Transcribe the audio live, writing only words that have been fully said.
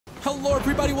Hello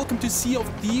everybody, welcome to Sea of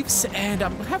Thieves, and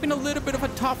I'm having a little bit of a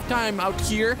tough time out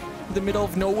here in the middle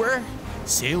of nowhere,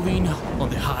 sailing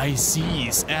on the high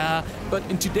seas. But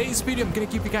in today's video, I'm gonna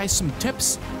give you guys some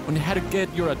tips on how to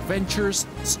get your adventures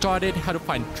started, how to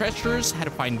find treasures, how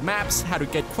to find maps, how to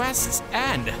get quests,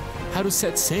 and how to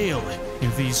set sail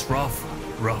in these rough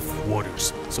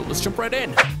waters. So let's jump right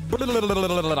in.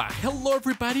 Hello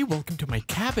everybody, welcome to my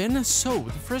cabin. So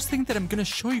the first thing that I'm gonna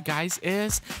show you guys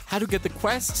is how to get the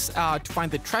quests, to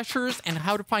find the treasures, and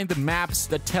how to find the maps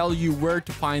that tell you where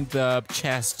to find the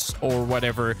chests or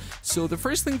whatever. So the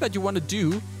first thing that you want to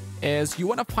do is you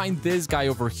want to find this guy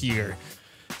over here.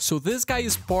 So this guy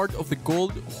is part of the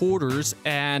gold hoarders,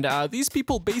 and these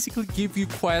people basically give you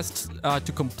quests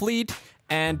to complete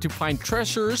and to find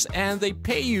treasures, and they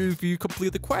pay you if you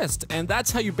complete the quest, and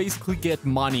that's how you basically get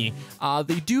money.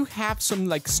 They do have some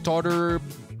like starter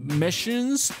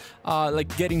missions,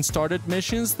 like getting started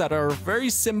missions that are very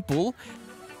simple,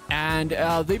 and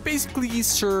they basically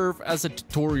serve as a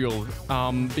tutorial,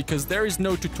 because there is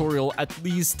no tutorial, at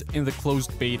least in the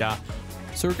closed beta.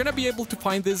 So we're gonna be able to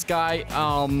find this guy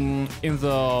in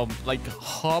the like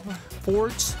hub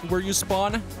ports where you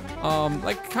spawn,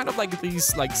 like kind of like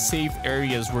these like safe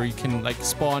areas where you can like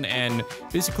spawn and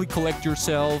basically collect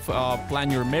yourself, plan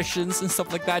your missions and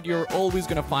stuff like that. You're always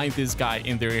gonna find this guy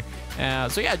in there.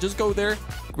 So yeah, just go there,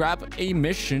 grab a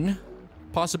mission,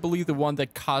 possibly the one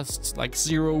that costs like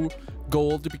 0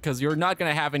 gold, because you're not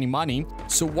gonna have any money.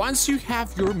 So once you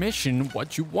have your mission,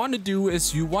 what you want to do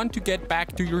is you want to get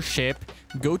back to your ship,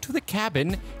 go to the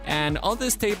cabin, and on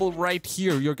this table right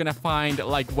here you're gonna find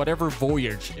like whatever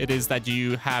voyage it is that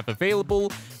you have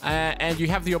available, and you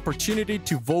have the opportunity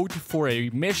to vote for a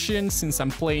mission. Since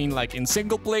I'm playing like in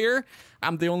single player,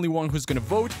 I'm the only one who's gonna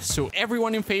vote. So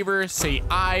everyone in favor say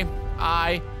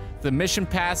aye. The mission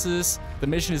passes. The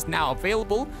mission is now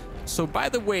available. So by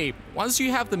the way, once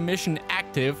you have the mission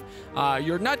active,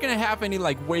 you're not gonna have any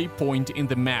like waypoint in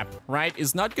the map, right?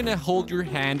 It's not gonna hold your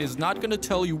hand, it's not gonna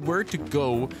tell you where to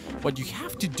go. What you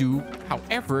have to do,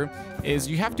 however, is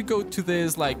you have to go to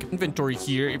this like inventory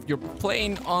here. If you're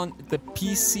playing on the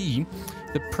PC,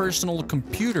 the personal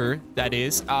computer that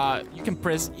is, you can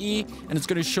press E and it's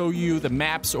gonna show you the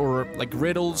maps or like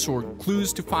riddles or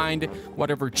clues to find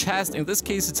whatever chest. In this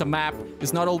case, it's a map.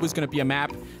 It's not always gonna be a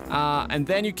map. And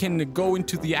then you can go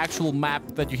into the actual map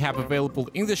that you have available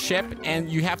in the ship, and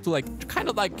you have to like kind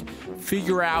of like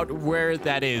figure out where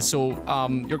that is. So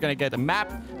you're gonna get a map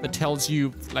that tells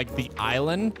you like the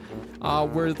island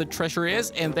where the treasure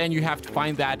is, and then you have to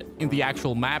find that in the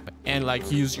actual map and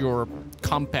like use your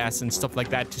compass and stuff like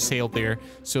that to sail there.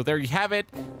 So there you have it.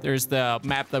 There's the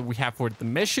map that we have for the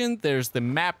mission. There's the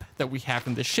map that we have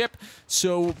in the ship.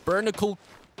 So Barnacle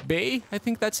Bay, I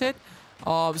think that's it.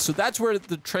 So that's where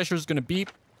the treasure is gonna be.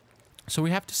 So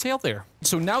we have to sail there.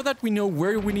 So now that we know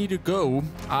where we need to go,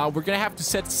 we're gonna have to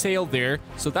set sail there.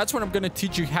 So that's what I'm gonna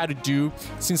teach you how to do.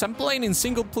 Since I'm playing in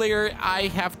single player, I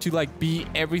have to like be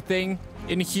everything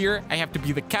in here. I have to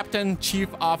be the captain, chief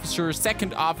officer,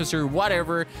 second officer,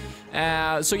 whatever.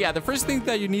 So yeah, the first thing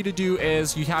that you need to do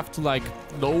is you have to like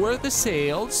lower the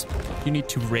sails. You need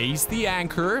to raise the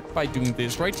anchor by doing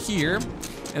this right here.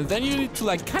 And then you need to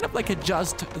like kind of like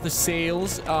adjust the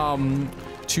sails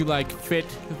to like fit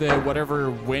the whatever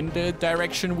wind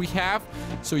direction we have.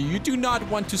 So you do not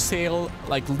want to sail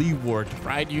like leeward,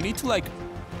 right? You need to like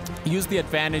use the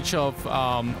advantage of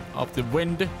the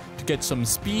wind to get some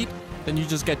speed. Then you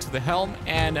just get to the helm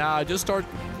and just start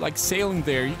like sailing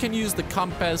there. You can use the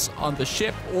compass on the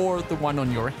ship or the one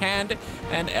on your hand.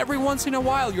 And every once in a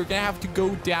while, you're gonna have to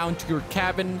go down to your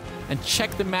cabin and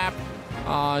check the map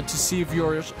to see if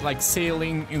you're like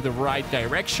sailing in the right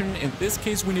direction. In this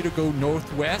case, we need to go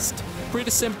northwest.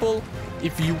 Pretty simple.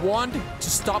 If you want to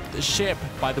stop the ship,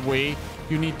 by the way,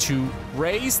 you need to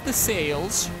raise the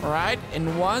sails, all right?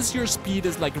 And once your speed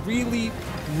is like really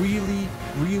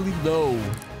low,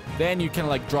 then you can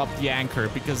like drop the anchor,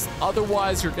 because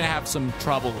otherwise you're gonna have some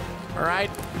trouble, all right?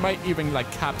 You might even like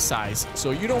capsize. So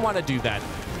you don't want to do that.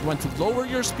 You want to lower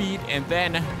your speed and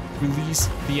then release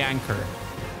the anchor.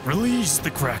 Release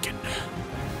the Kraken.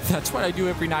 That's what I do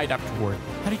every night after work.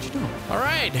 How did you know? All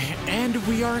right, and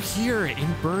we are here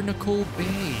in Barnacle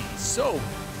Bay. So,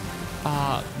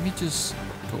 let me just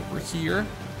go over here,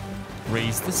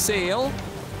 raise the sail,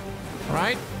 all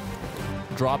right?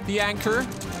 Drop the anchor,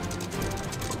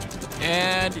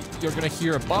 and you're gonna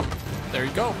hear a bump. There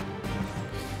you go.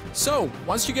 So,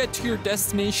 once you get to your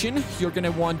destination, you're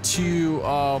gonna want to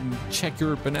check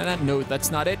your banana. No, that's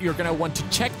not it. You're gonna want to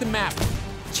check the map.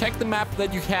 Check the map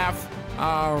that you have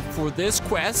for this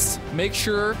quest. Make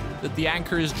sure that the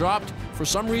anchor is dropped. For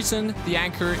some reason, the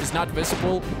anchor is not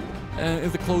visible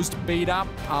in the closed beta.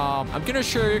 I'm gonna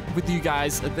share with you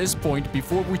guys at this point,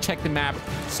 before we check the map,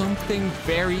 something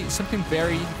very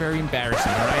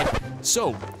embarrassing, alright?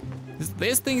 So,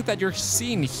 this thing that you're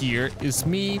seeing here is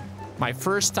me, my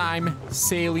first time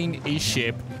sailing a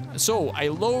ship. So, I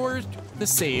lowered the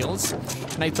sails,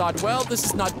 and I thought, well, this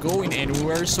is not going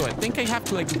anywhere, so I think I have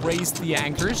to, like, raise the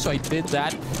anchor, so I did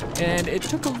that, and it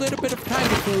took a little bit of time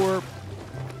before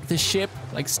the ship,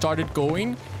 like, started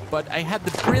going, but I had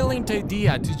the brilliant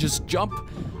idea to just jump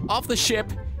off the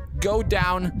ship, go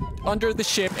down under the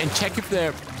ship, and check if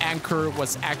the anchor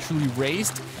was actually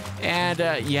raised, and,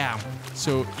 yeah,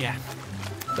 so, yeah,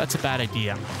 that's a bad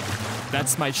idea.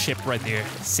 That's my ship right there,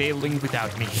 sailing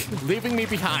without me, leaving me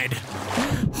behind.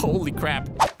 Holy crap.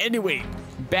 Anyway,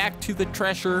 back to the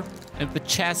treasure and the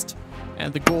chest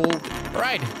and the gold. All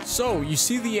right, so you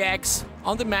see the X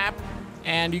on the map,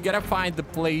 and you gotta find the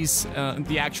place,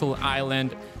 the actual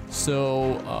island.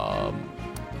 So,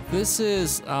 this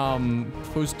is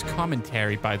post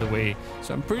commentary, by the way.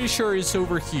 So I'm pretty sure it's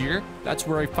over here. That's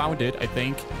where I found it, I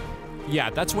think.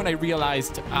 Yeah, that's when I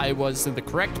realized I was in the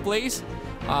correct place.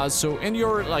 So in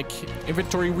your, like,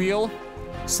 inventory wheel,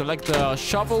 select the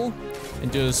shovel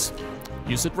and just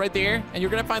use it right there, and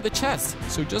you're gonna find the chest.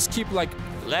 So just keep, like,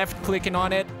 left clicking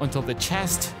on it until the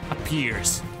chest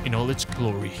appears in all its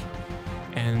glory.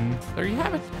 And there you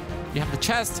have it. You have the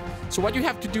chest. So what you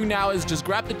have to do now is just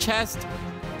grab the chest,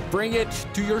 bring it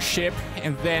to your ship,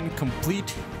 and then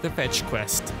complete the fetch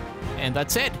quest. And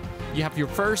that's it. You have your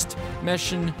first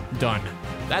mission done.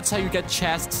 That's how you get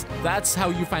chests, that's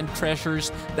how you find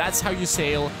treasures, that's how you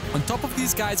sail. On top of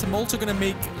these guys, I'm also gonna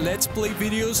make Let's Play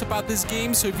videos about this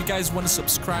game, so if you guys want to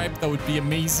subscribe, that would be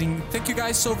amazing. Thank you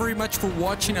guys so very much for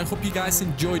watching. I hope you guys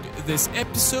enjoyed this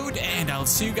episode, and I'll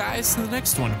see you guys in the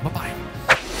next one. Bye-bye.